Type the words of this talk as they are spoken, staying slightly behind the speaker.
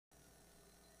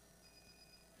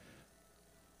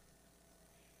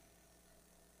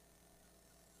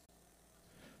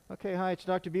Okay, hi, it's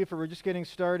Dr. Buford. We're just getting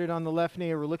started on the left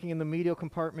knee. We're looking in the medial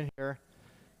compartment here,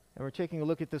 and we're taking a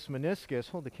look at this meniscus.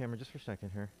 Hold the camera just for a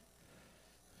second here.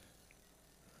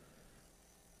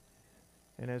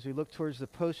 And as we look towards the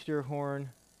posterior horn,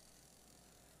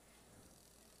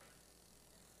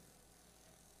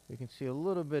 we can see a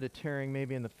little bit of tearing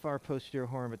maybe in the far posterior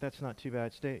horn, but that's not too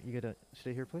bad. You gotta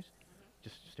stay here, please?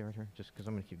 Just stay right here, just because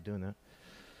I'm going to keep doing that.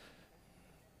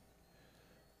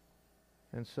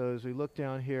 And so as we look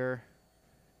down here,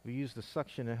 we use the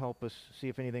suction to help us see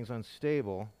if anything's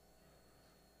unstable.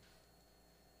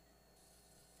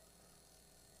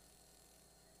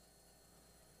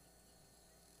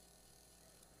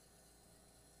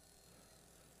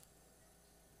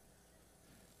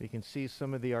 You can see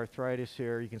some of the arthritis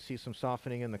here. You can see some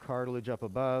softening in the cartilage up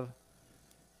above.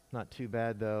 Not too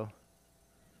bad though.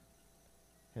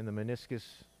 And the meniscus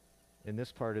in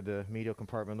this part of the medial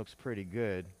compartment looks pretty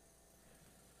good.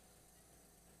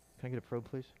 Can I get a probe,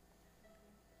 please?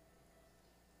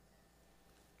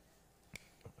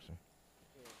 Oh, sorry.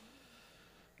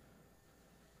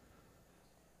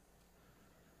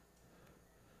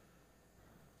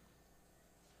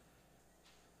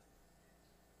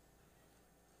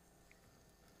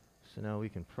 So now we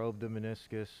can probe the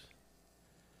meniscus.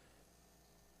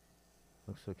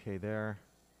 Looks okay there.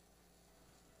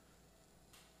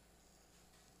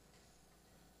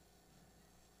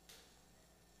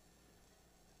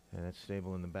 And it's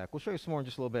stable in the back. We'll show you some more in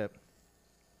just a little bit.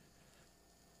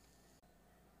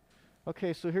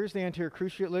 Okay, so here's the anterior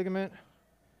cruciate ligament.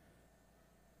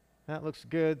 That looks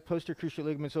good. Posterior cruciate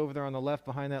ligament's over there on the left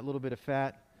behind that little bit of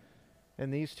fat.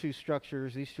 And these two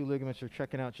structures, these two ligaments are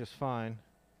checking out just fine.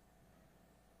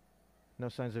 No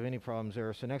signs of any problems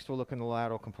there. So next we'll look in the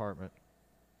lateral compartment.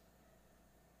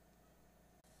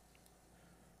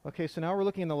 Okay, so now we're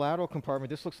looking in the lateral compartment.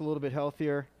 This looks a little bit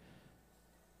healthier.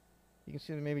 You can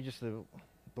see maybe just the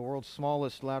world's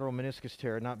smallest lateral meniscus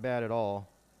tear, not bad at all,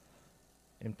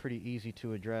 and pretty easy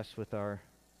to address with our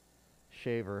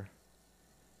shaver.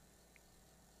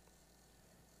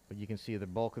 But you can see the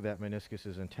bulk of that meniscus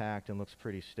is intact and looks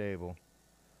pretty stable.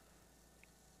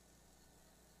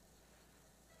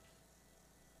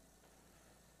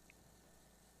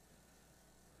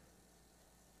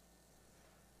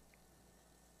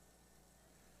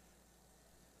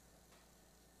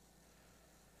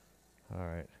 All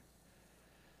right.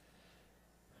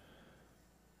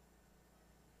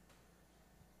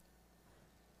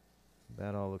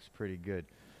 That all looks pretty good.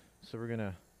 So we're going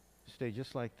to stay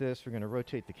just like this. We're going to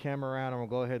rotate the camera around, and we'll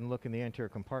go ahead and look in the anterior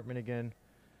compartment again.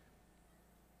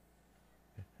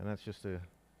 And that's just a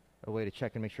way to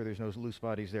check and make sure there's no loose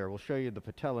bodies there. We'll show you the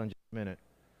patella in just a minute.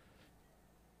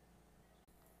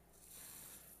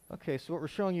 Okay, so what we're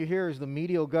showing you here is the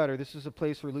medial gutter. This is a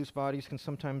place where loose bodies can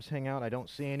sometimes hang out. I don't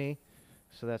see any,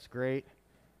 so that's great.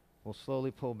 We'll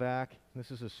slowly pull back.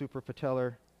 This is a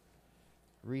suprapatellar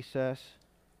recess.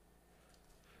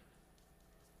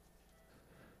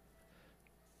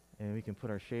 And we can put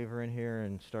our shaver in here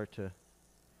and start to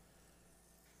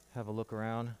have a look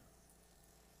around.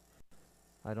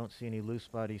 I don't see any loose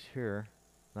bodies here,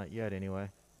 not yet anyway.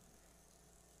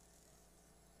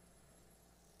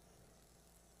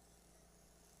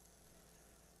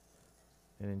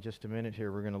 And in just a minute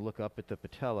here, we're going to look up at the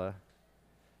patella.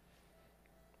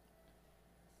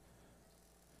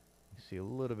 You see a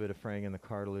little bit of fraying in the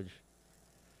cartilage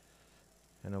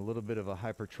and a little bit of a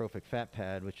hypertrophic fat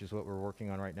pad, which is what we're working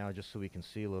on right now, just so we can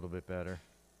see a little bit better.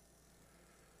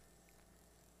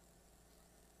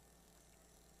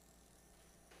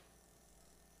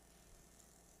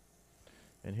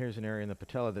 And here's an area in the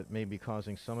patella that may be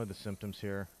causing some of the symptoms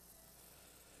here,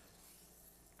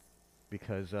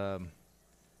 because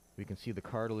we can see the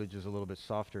cartilage is a little bit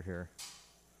softer here.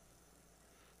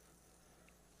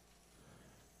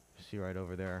 See right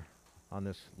over there on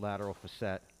this lateral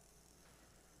facet.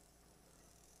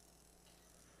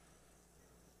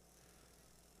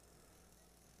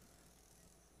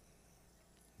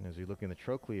 And as we look in the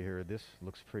trochlea here, this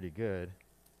looks pretty good.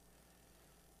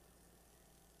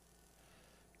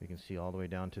 You can see all the way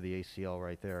down to the ACL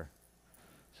right there.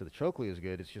 So the trochlea is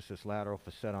good. It's just this lateral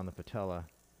facet on the patella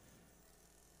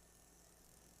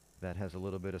that has a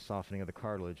little bit of softening of the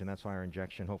cartilage, and that's why our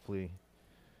injection hopefully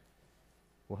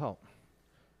will help.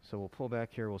 So we'll pull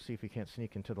back here. We'll see if we can't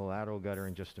sneak into the lateral gutter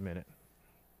in just a minute.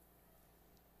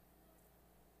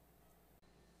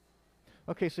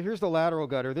 Okay, so here's the lateral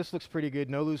gutter. This looks pretty good.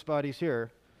 No loose bodies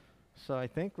here. So I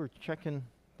think we're checking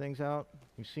things out.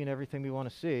 We've seen everything we want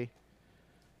to see.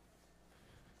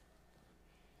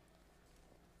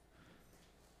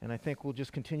 And I think we'll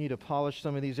just continue to polish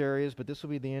some of these areas, but this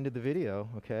will be the end of the video,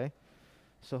 okay?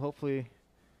 So hopefully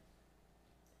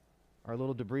Our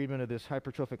little debridement of this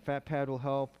hypertrophic fat pad will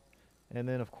help. And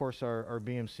then, of course, our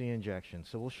BMC injection.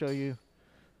 So we'll show you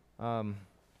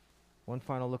one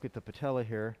final look at the patella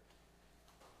here.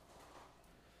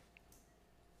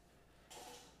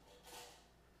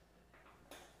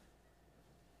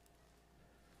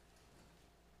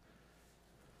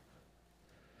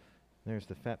 There's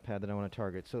the fat pad that I want to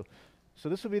target. So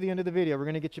this will be the end of the video. We're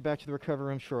going to get you back to the recovery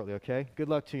room shortly, okay? Good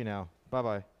luck to you now.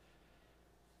 Bye-bye.